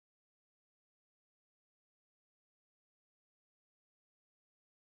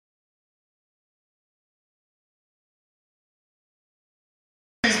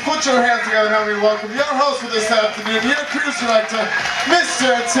put your hands together and help me welcome your host for this afternoon, your cruise director,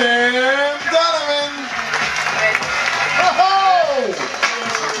 Mr. Tim Donovan. Oh!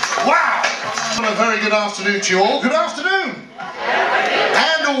 Wow! A very good afternoon to you all. Good afternoon!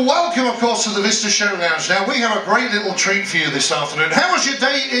 And welcome, of course, to the Vista Lounge. Now, we have a great little treat for you this afternoon. How was your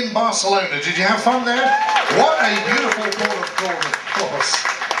day in Barcelona? Did you have fun there? What a beautiful port of call, of course.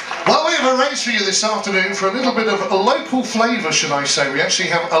 Well, we have arranged for you this afternoon for a little bit of a local flavour, should I say. We actually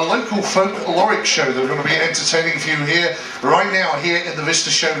have a local folkloric show that we're going to be entertaining for you here, right now, here in the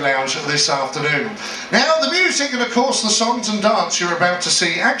Vista Lounge this afternoon. Now, the music and, of course, the songs and dance you're about to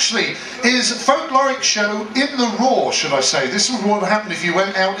see actually is a folkloric show in the raw, should I say. This is what would happen if you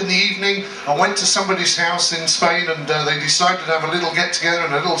went out in the evening and went to somebody's house in Spain and they decided to have a little get-together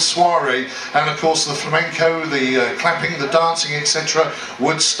and a little soiree, and, of course, the flamenco, the clapping, the dancing, etc.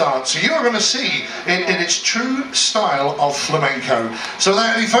 would start. So you are going to see it in its true style of flamenco. So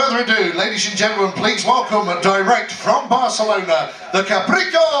without any further ado, ladies and gentlemen, please welcome direct from Barcelona, the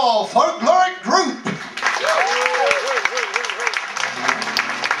Capriccio folkloric group.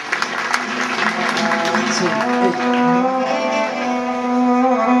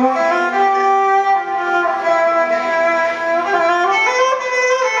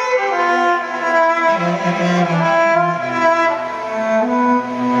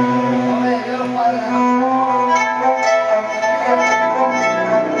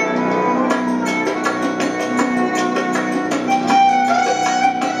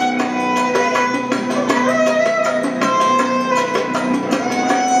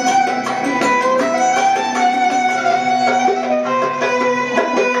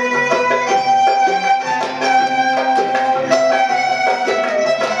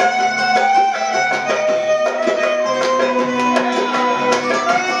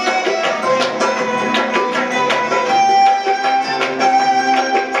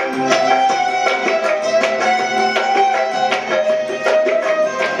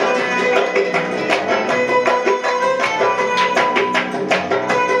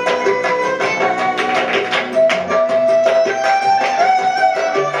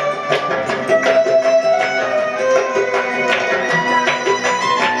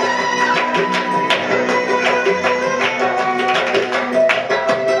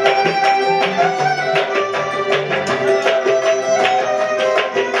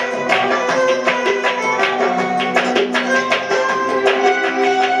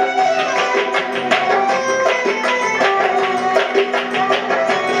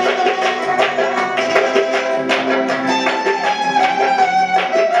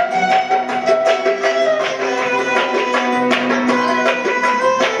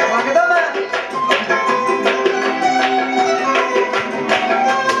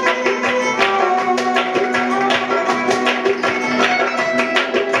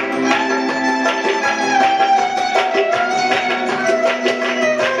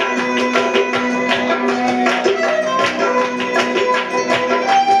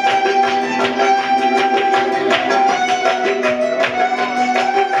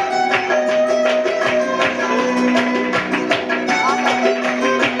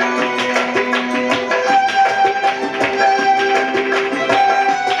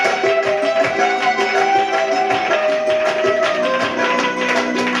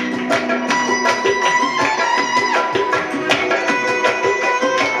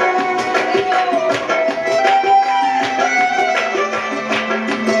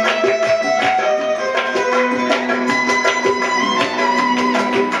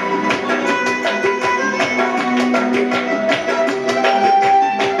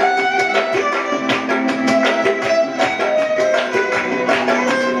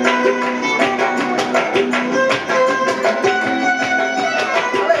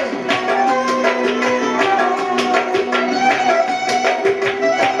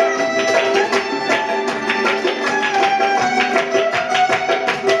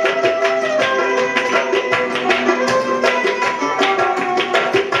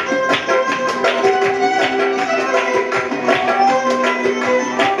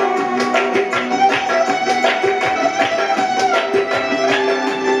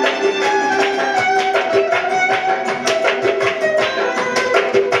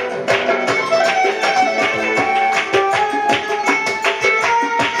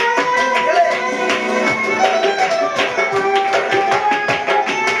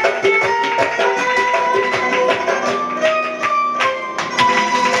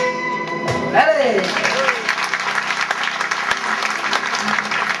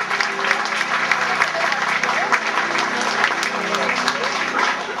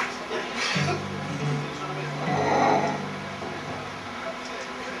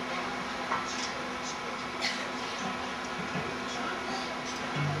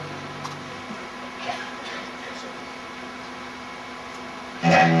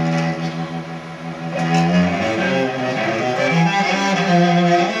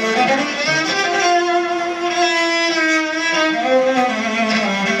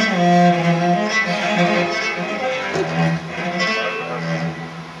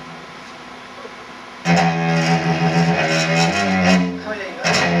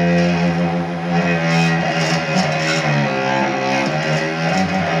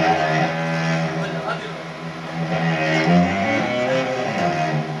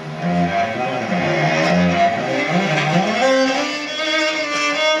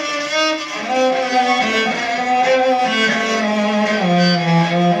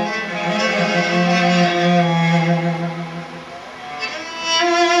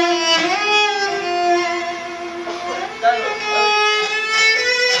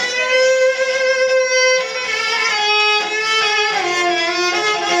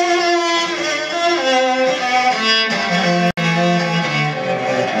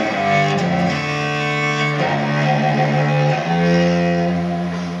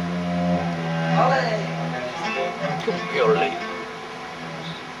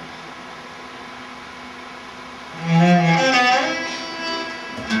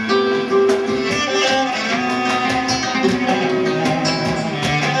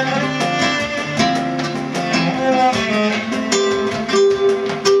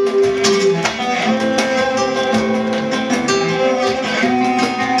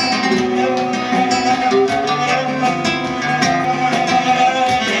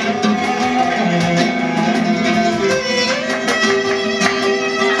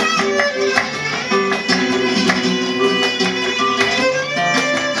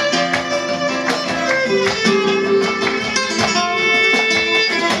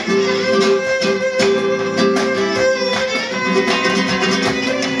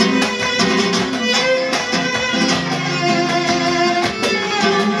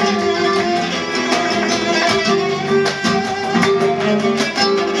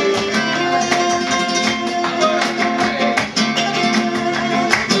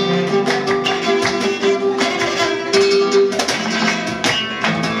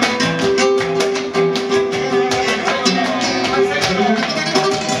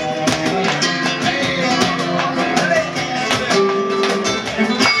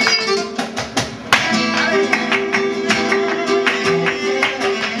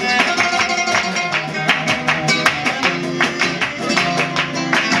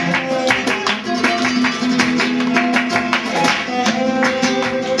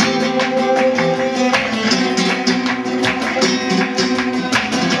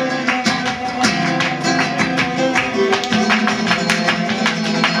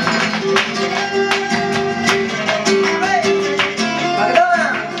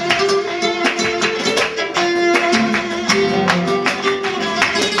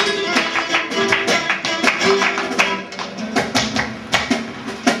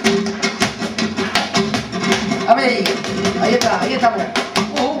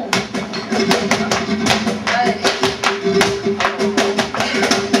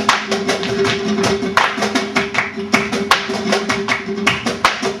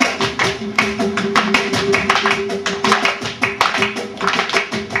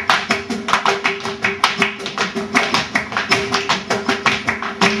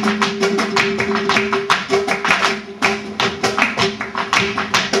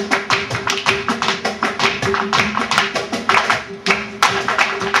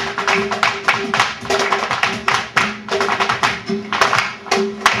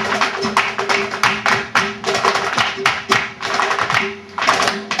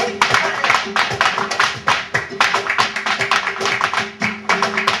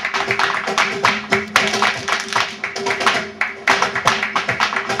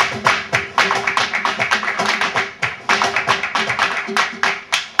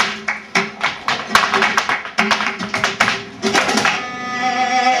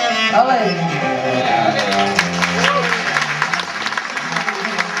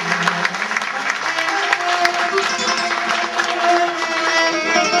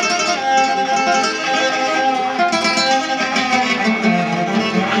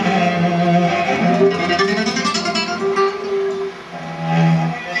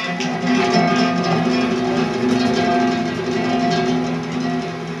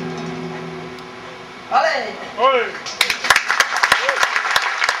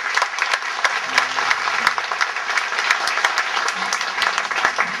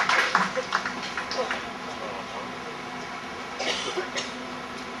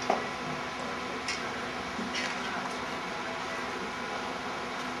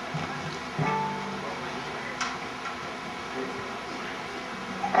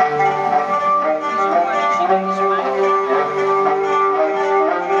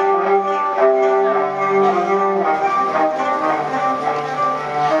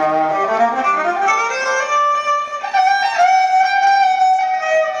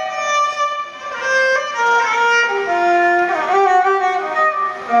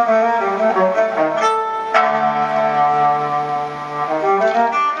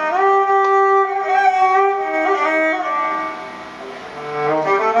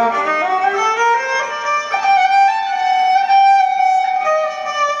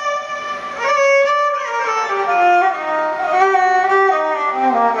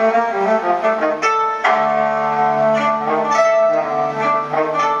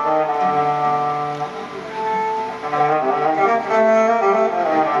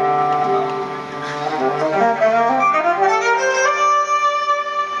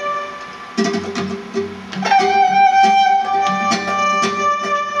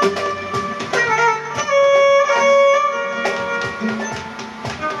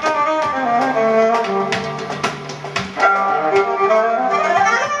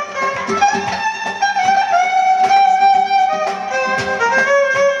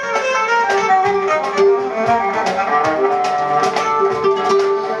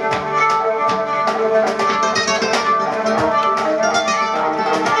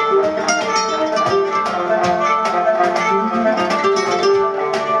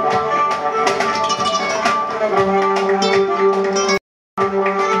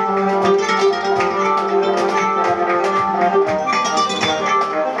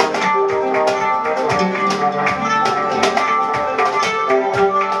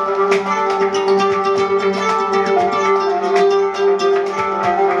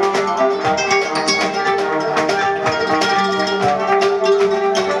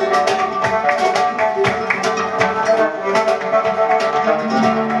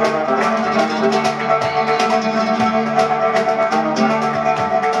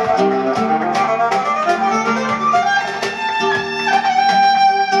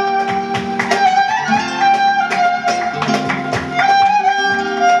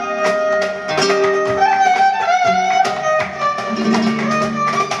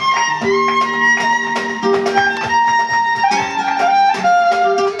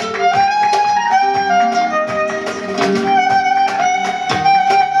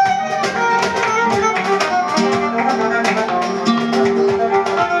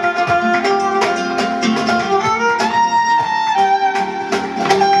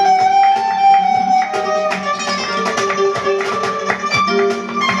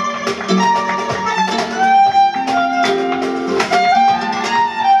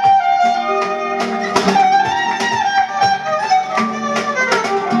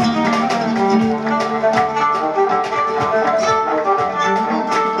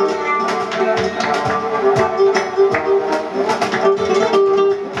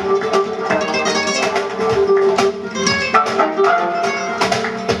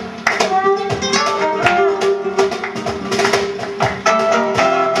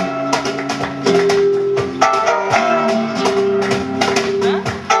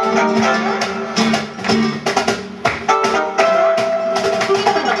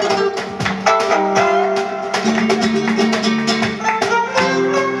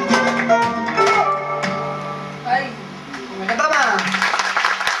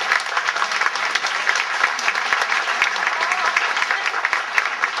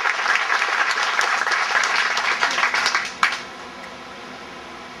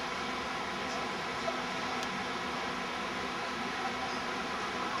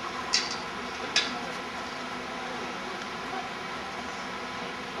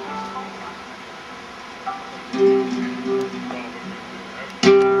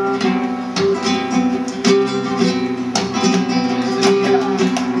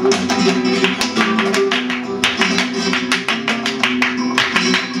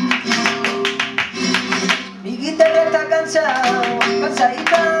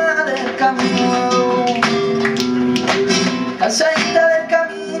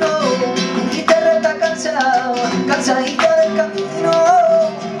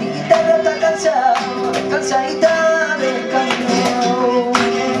 salida del camino,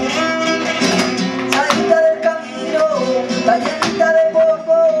 salida del camino, está llenita de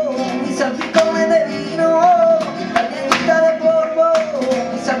polvo y salpicones de vino, está llenita de polvo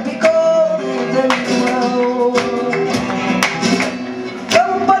y salpicones de vino.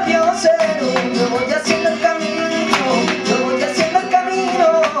 Como un pardiosero, yo voy haciendo el camino, yo voy haciendo el camino,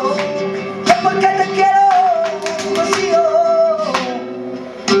 es porque te quiero, Rocío.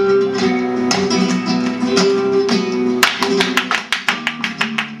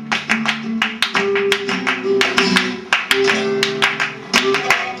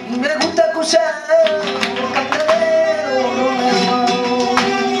 Y me gusta escuchar el candelero romero,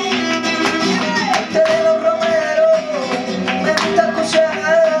 candelero romero, me gusta escuchar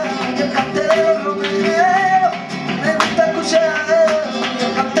el candelero romero, me gusta escuchar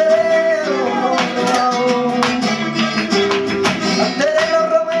el candelero romero, candelero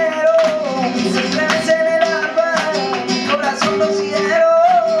romero, se estremece en el alba, mi corazón rociero,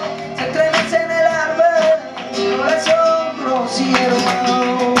 se estremece en el alba, mi corazón rociero.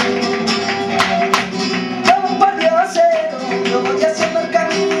 Como un pardiosero, yo voy haciendo el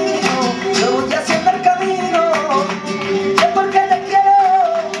camino, yo voy haciendo el camino, es porque te quiero,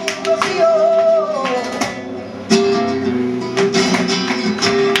 Rocío.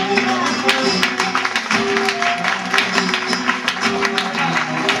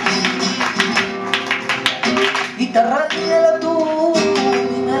 Guitarra, dímelo tú,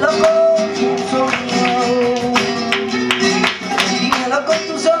 dímelo con tu sonido, dímelo con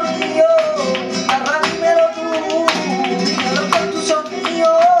tu sonido, guitarra, dímelo tú, dímelo con tu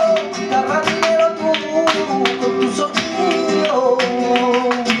sonido, guitarra, dímelo tú, con tu sonido,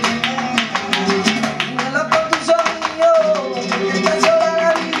 dímelo con tu sonido, porque estás sola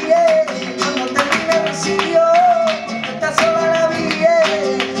la vida, cuando termina Rocío, porque estás sola la vida,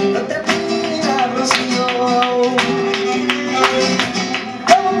 no termina Rocío.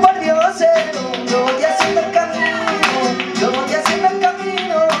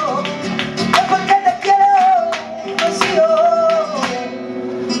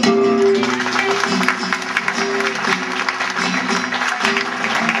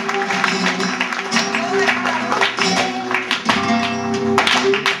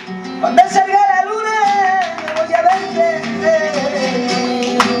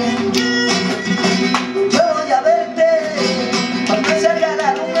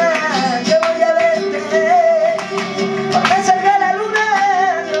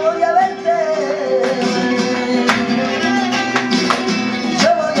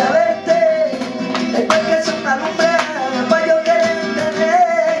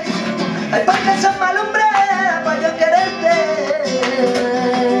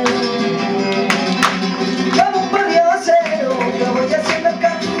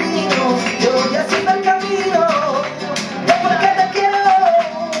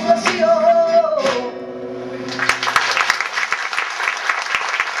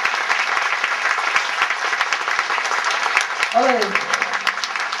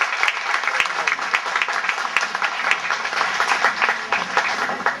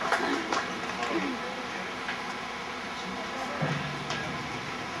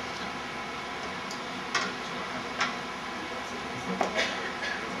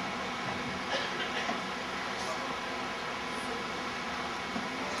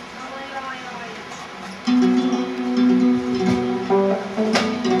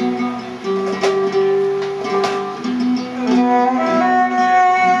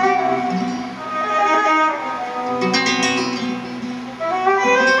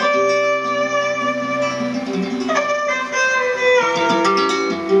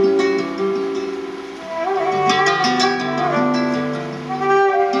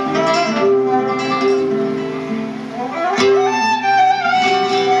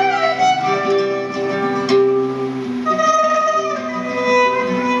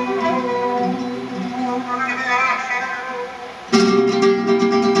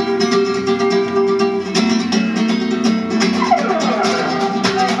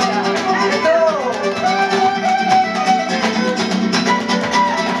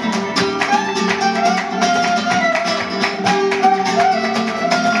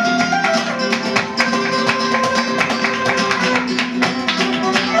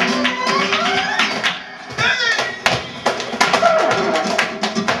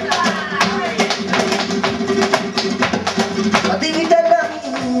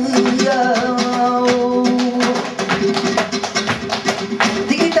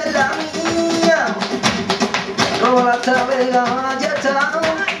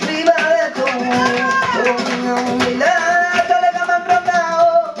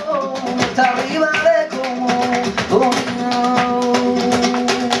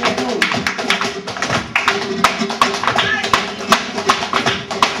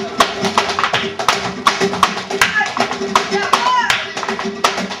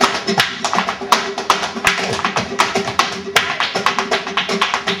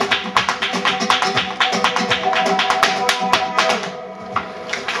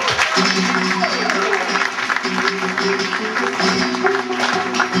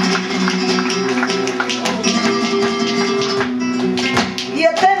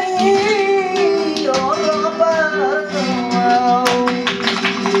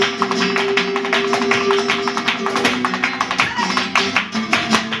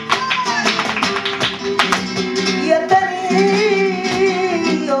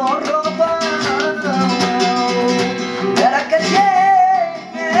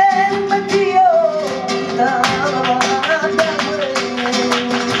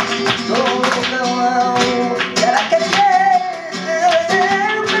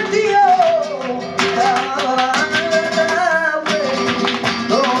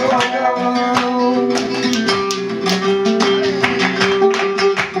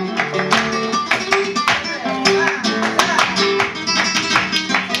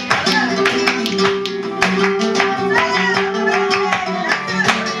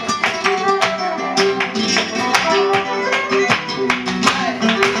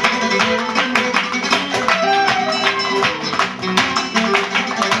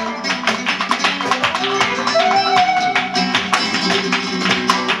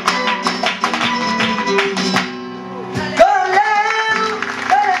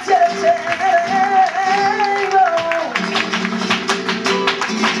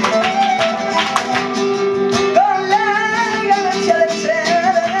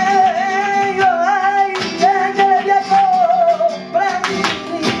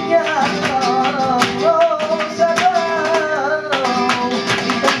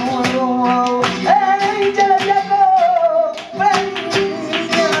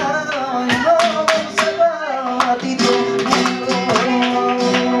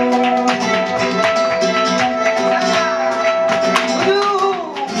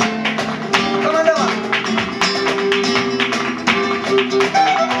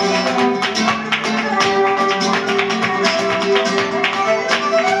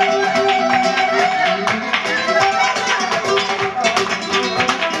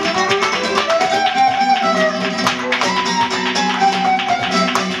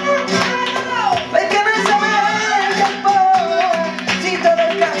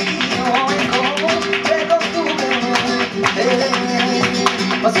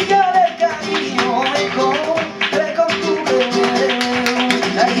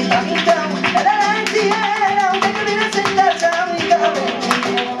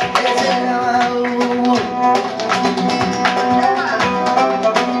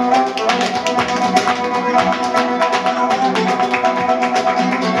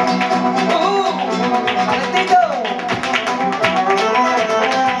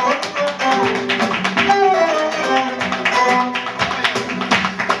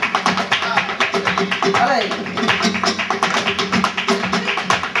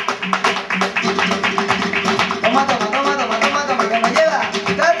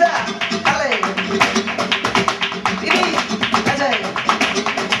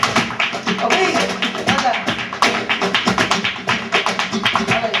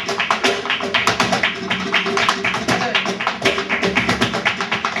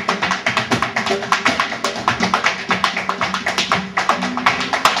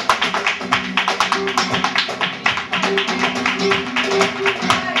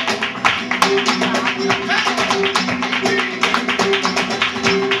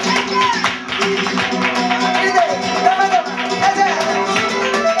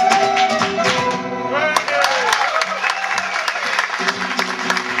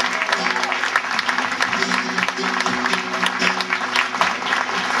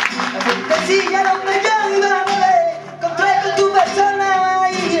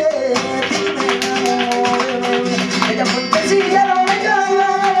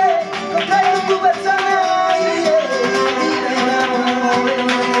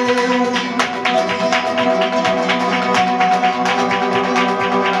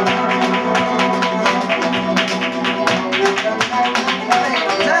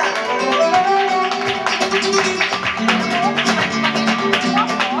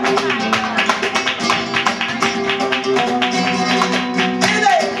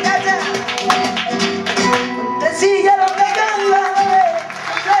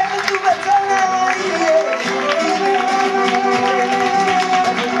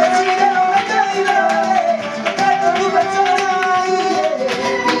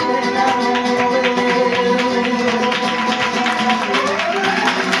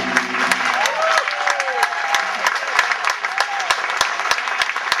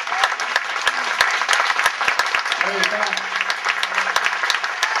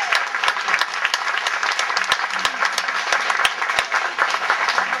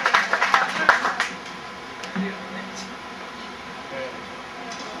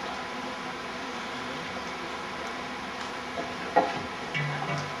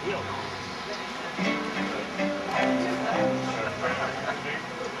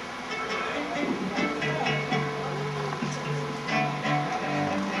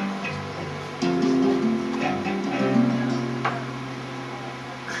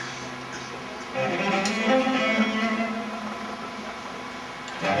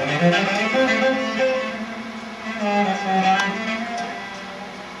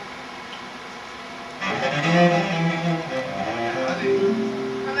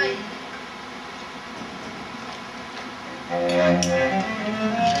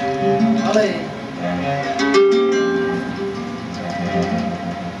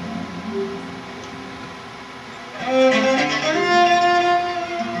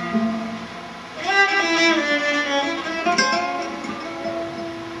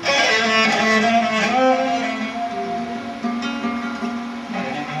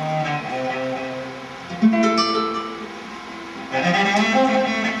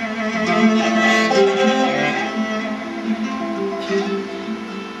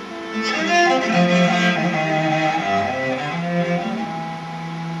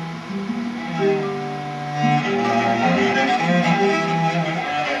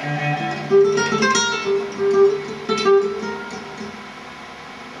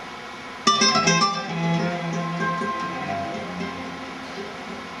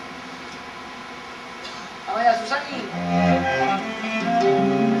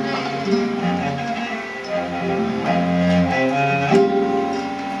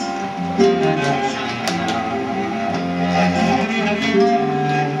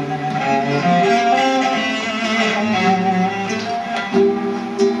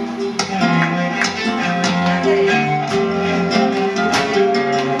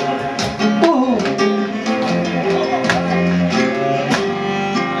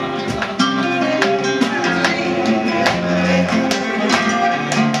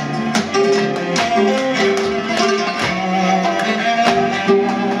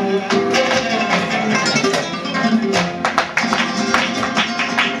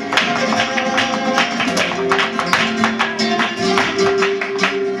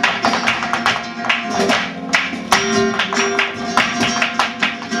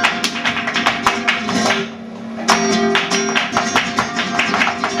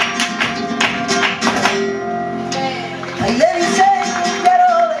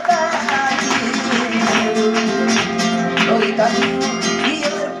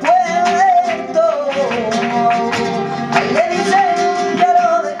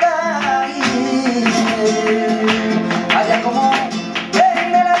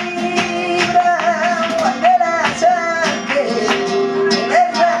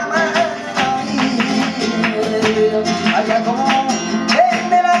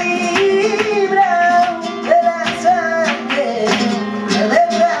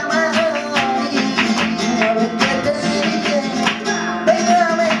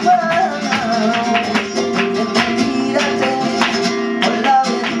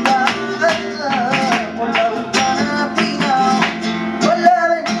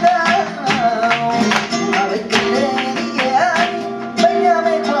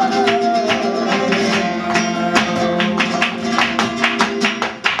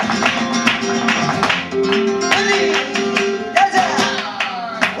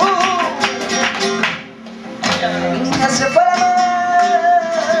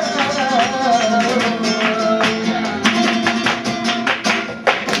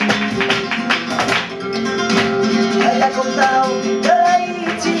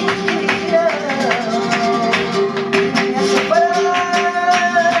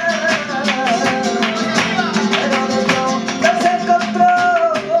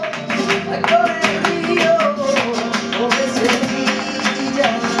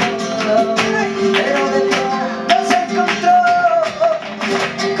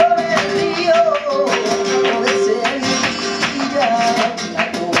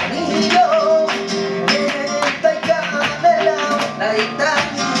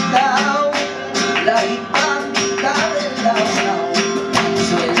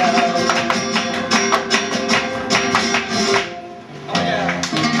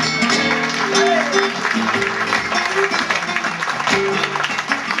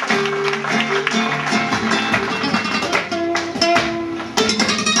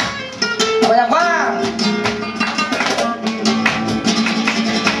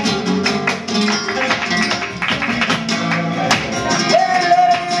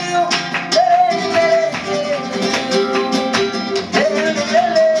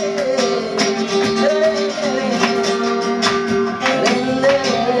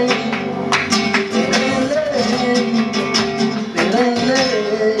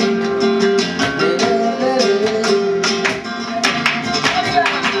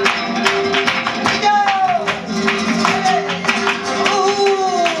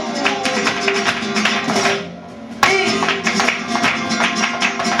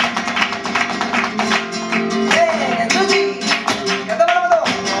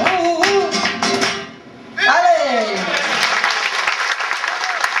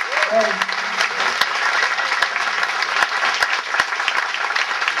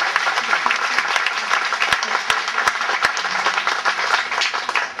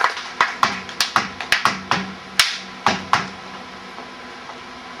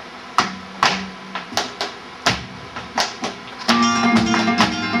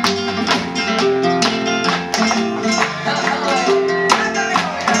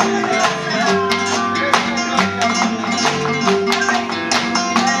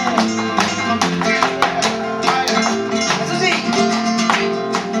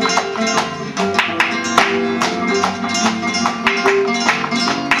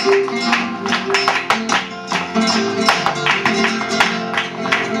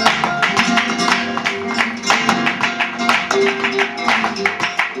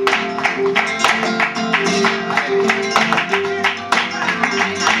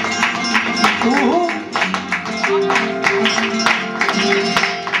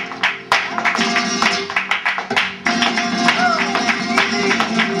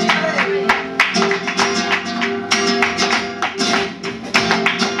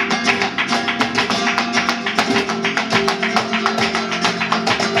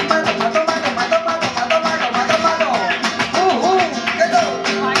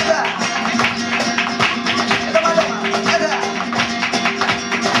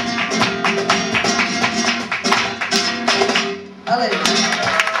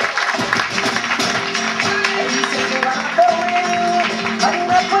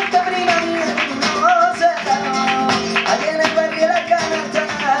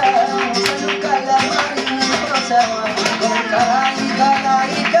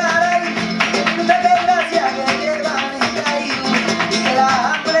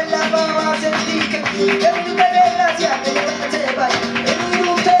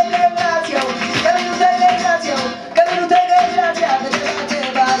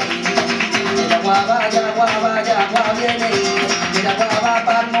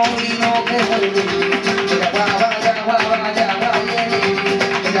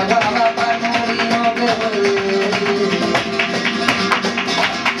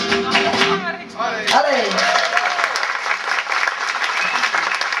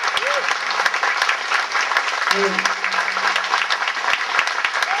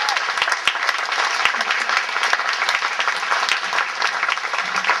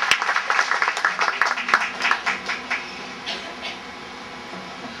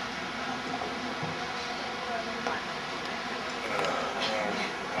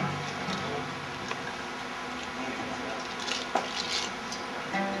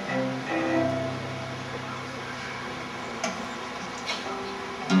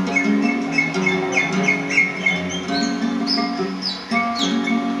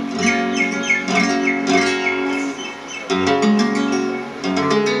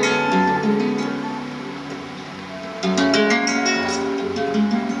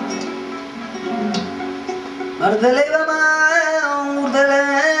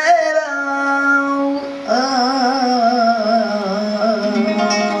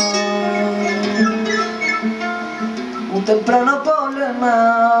 Un temprano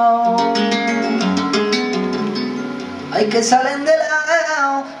problema, hay que salen de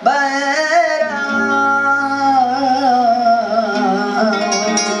la bahera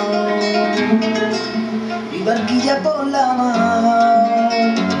y barquilla por la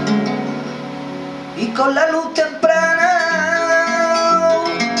mar y con la luz temprana,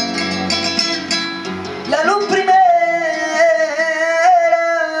 la luz primera.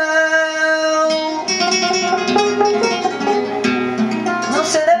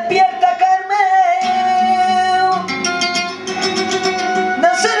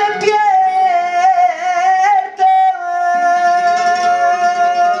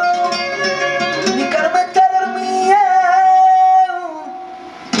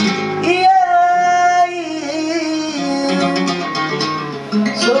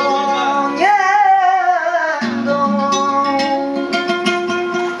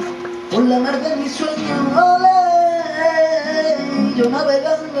 Yo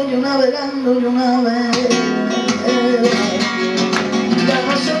navegando, ya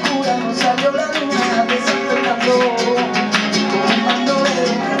no se cura, no salió la luna, desesperando, con un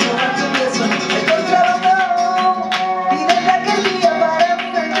bandolero, me roban su beso, me contrabando, y desde aquel día para mí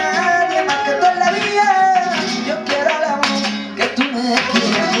no hay nadie más que tú en la vida. Yo quiero el amor, que tú me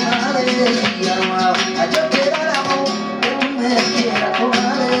quieras con alegría, wow. Yo quiero el amor, que tú me quieras con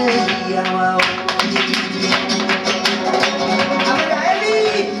alegría, wow.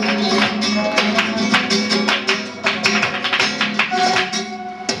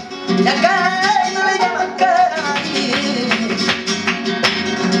 La calle no le llaman calle,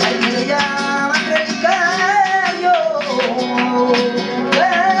 hay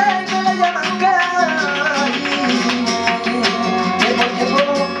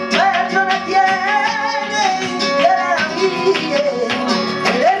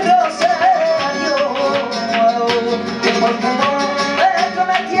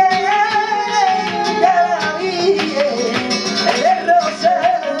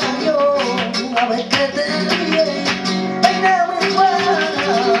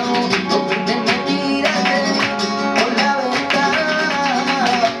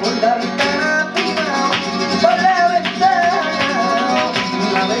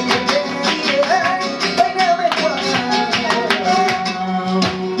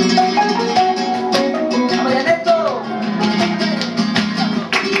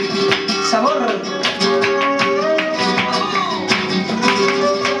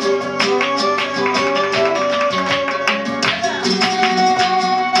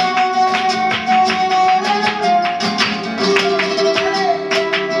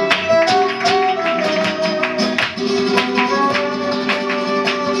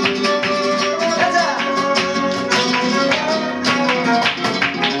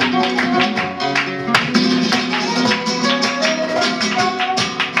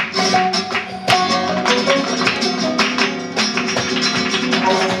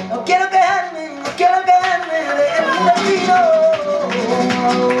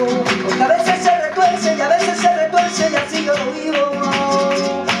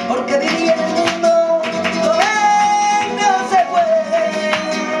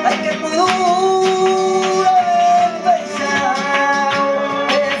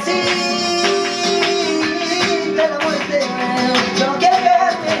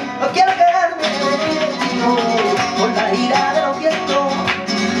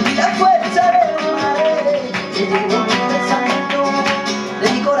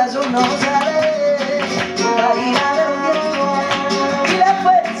no sabe la ira de los vientos y la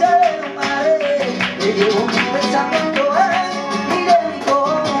fuerza de los mares. Le llevo mi pensamiento y de mi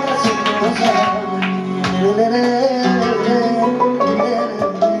corazón no sabe.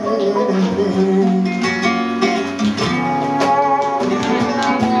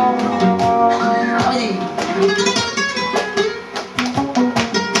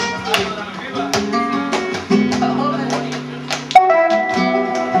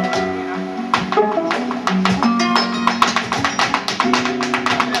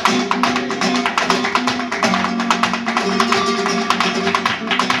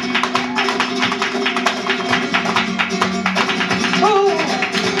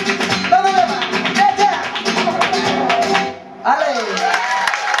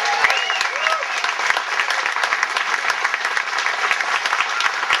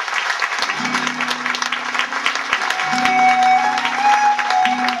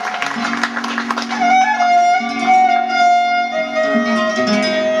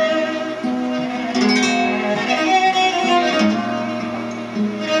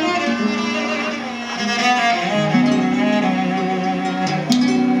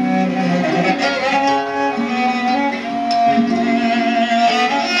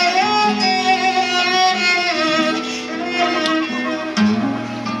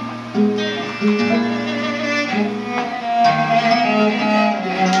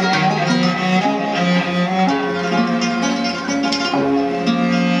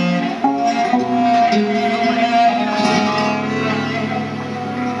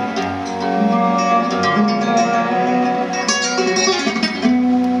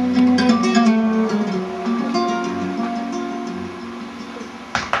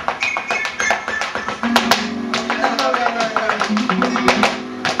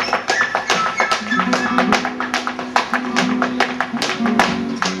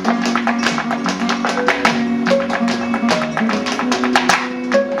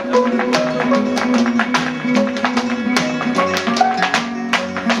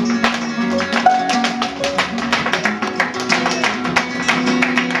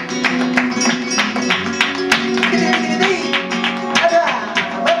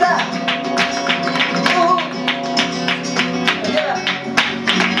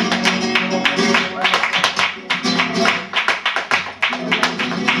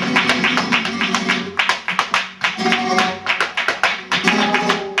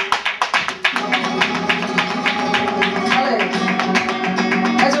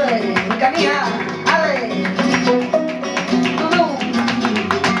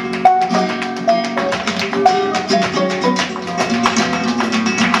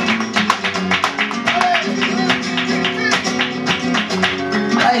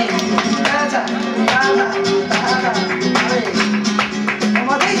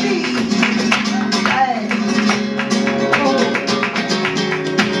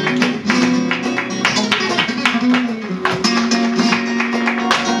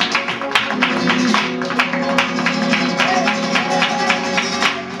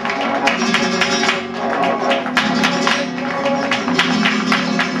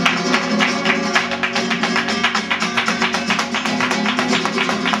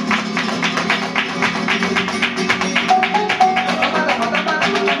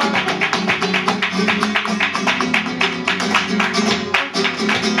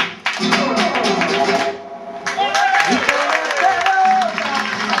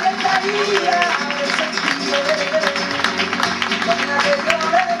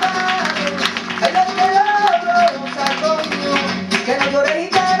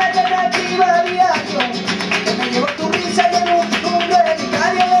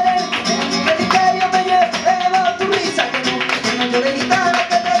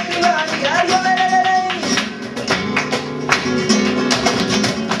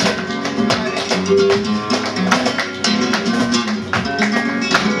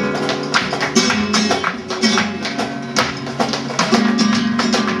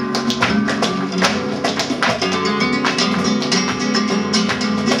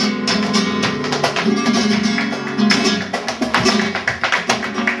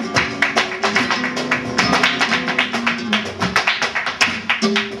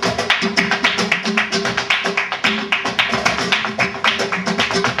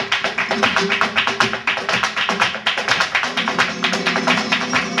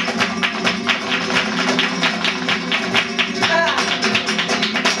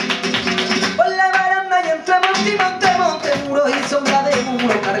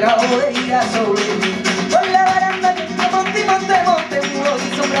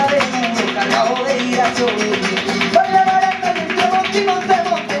 Por la baranda de monte, monte,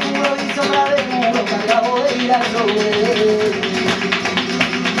 monte, muro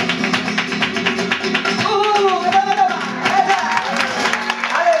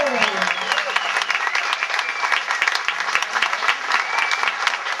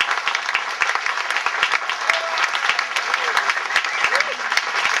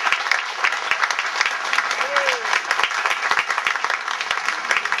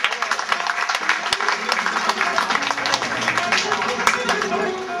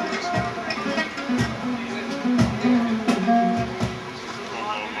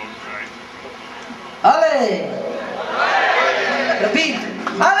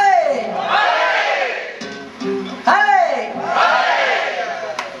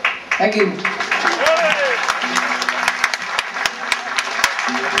Thank you.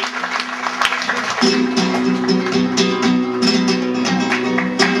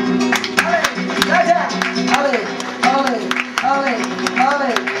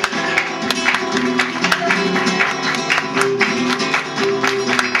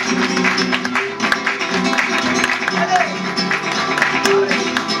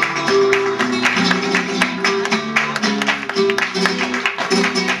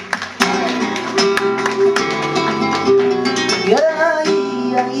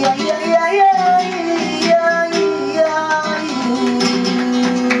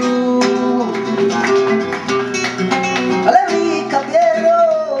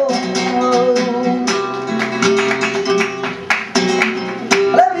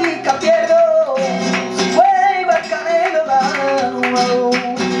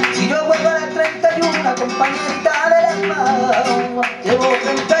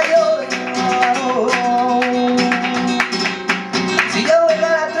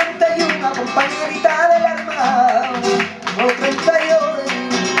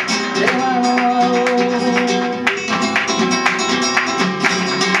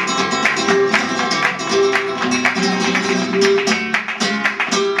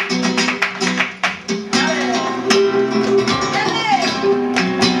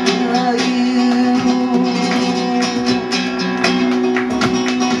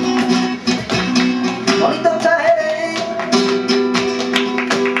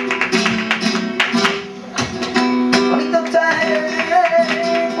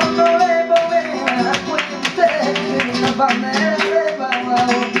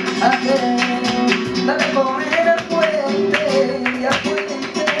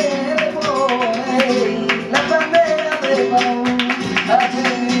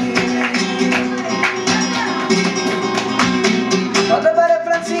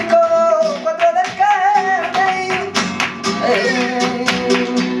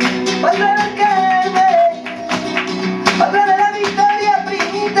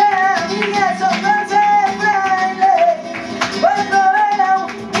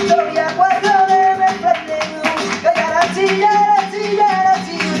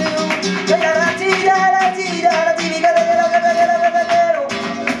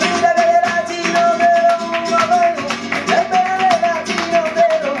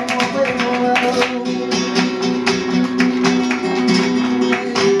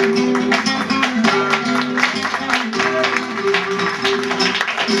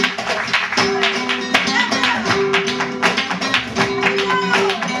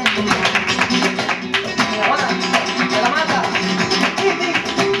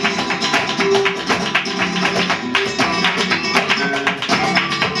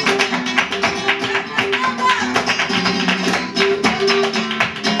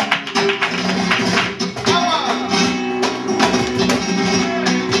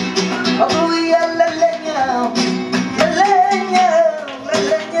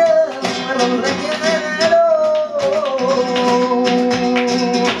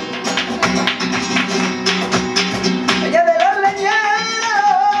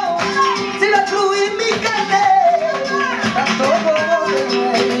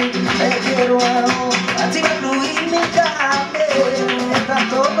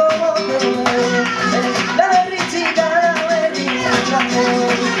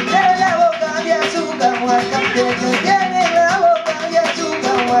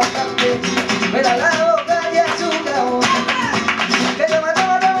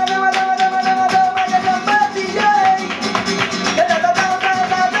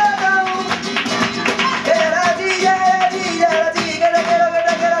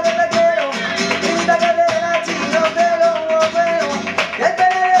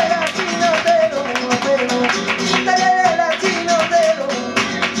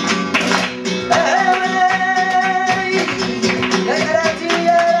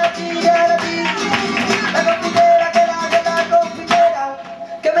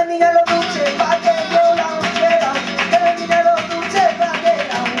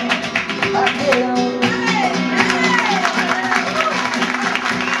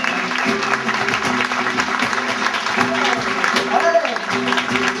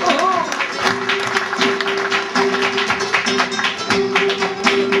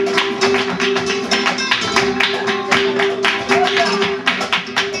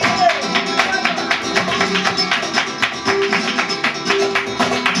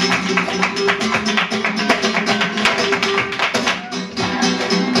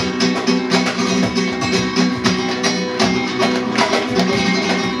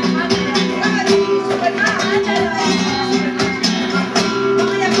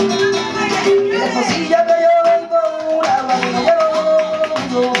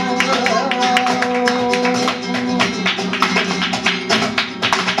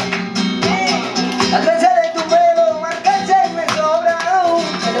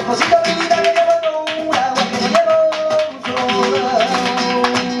 Cosita mi vida que llevo todo un agua, que no llevo un sobrado,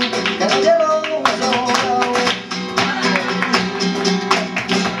 que no llevo un sobrado.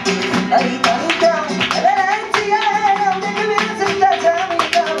 Ahí está, de la encina, de que viene a sentarse a mi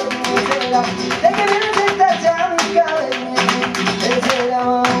cabeza, de que viene a sentarse a mi cabeza, ese era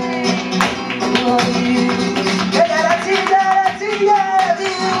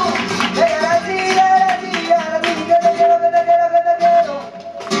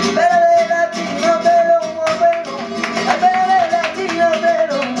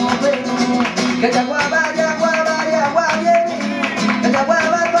que te aguaba, viene, que te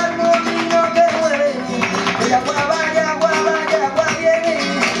aguaba pa'l molino que mueve, que te aguaba, viene,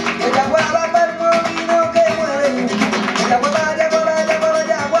 que te aguaba pa'l molino que mueve, que te aguaba,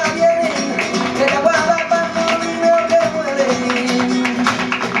 viene, que te aguaba pa'l molino que mueve.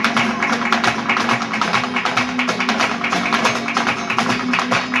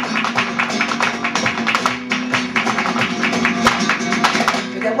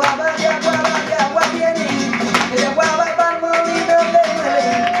 Que te aguaba, viene, que te aguaba pa'l molino que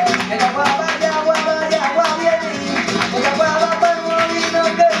mueve, que te aguaba, viene, que te aguaba pa'l molino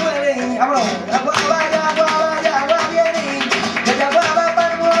que mueve. Vámonos, que te aguaba, viene, que te aguaba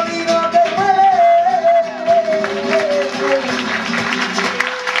pa'l molino que mueve.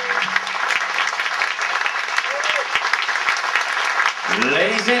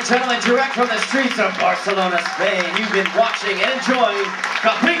 Ladies and gentlemen, direct from the streets of Barcelona, Spain, you've been watching and enjoying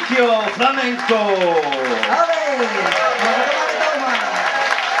Capriccio Flamenco.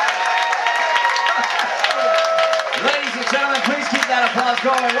 Ladies and gentlemen, please keep that applause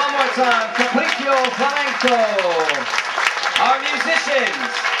going. One more time, Capriccio Flamenco. Our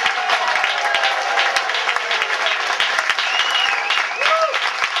musicians.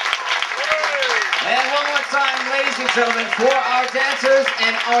 And one more time, ladies and gentlemen, for our dancers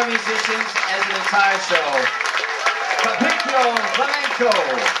and our musicians as an entire show. Capriccio Flamenco.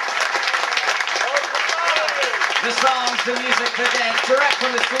 The songs, the music, the dance, direct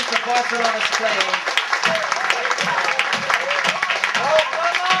from the streets of Barcelona, Spain.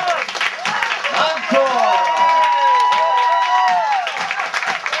 Encore!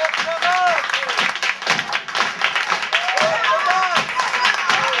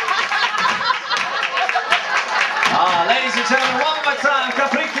 Ladies and gentlemen, one more time,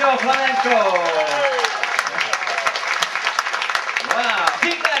 Capriccio Flamenco. Wow,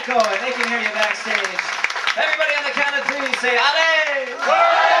 keep that going. They can hear you backstage. Everybody on the count of three, say "Ale!"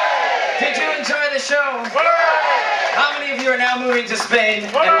 Did you enjoy the show? How many of you are now moving to Spain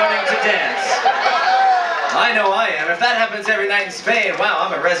and learning to dance? I know I am. If that happens every night in Spain, wow,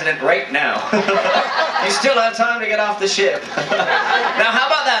 I'm a resident right now. You still have time to get off the ship. Now, how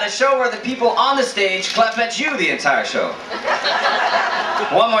about that? A show where the people on the stage clap at you the entire show.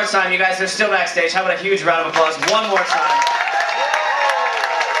 One more time, you guys are still backstage. How about a huge round of applause? One more time.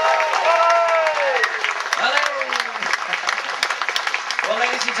 Well,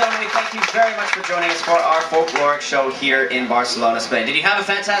 ladies and gentlemen, we thank you very much for joining us for our folkloric show here in Barcelona, Spain. Did you have a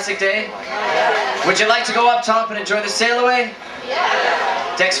fantastic day? Would you like to go up top and enjoy the sail away?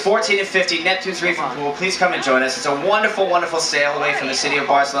 Decks 14 and 50, Neptune's Reef and Pool. Please come and join us. It's a wonderful, wonderful sail away from the city of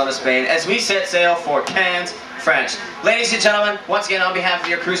Barcelona, Spain, as we set sail for Cannes, France. Ladies and gentlemen, once again on behalf of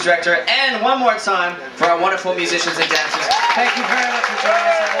your cruise director, and one more time for our wonderful musicians and dancers, thank you very much for joining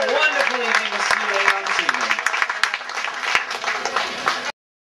us. Have a wonderful evening. We'll see you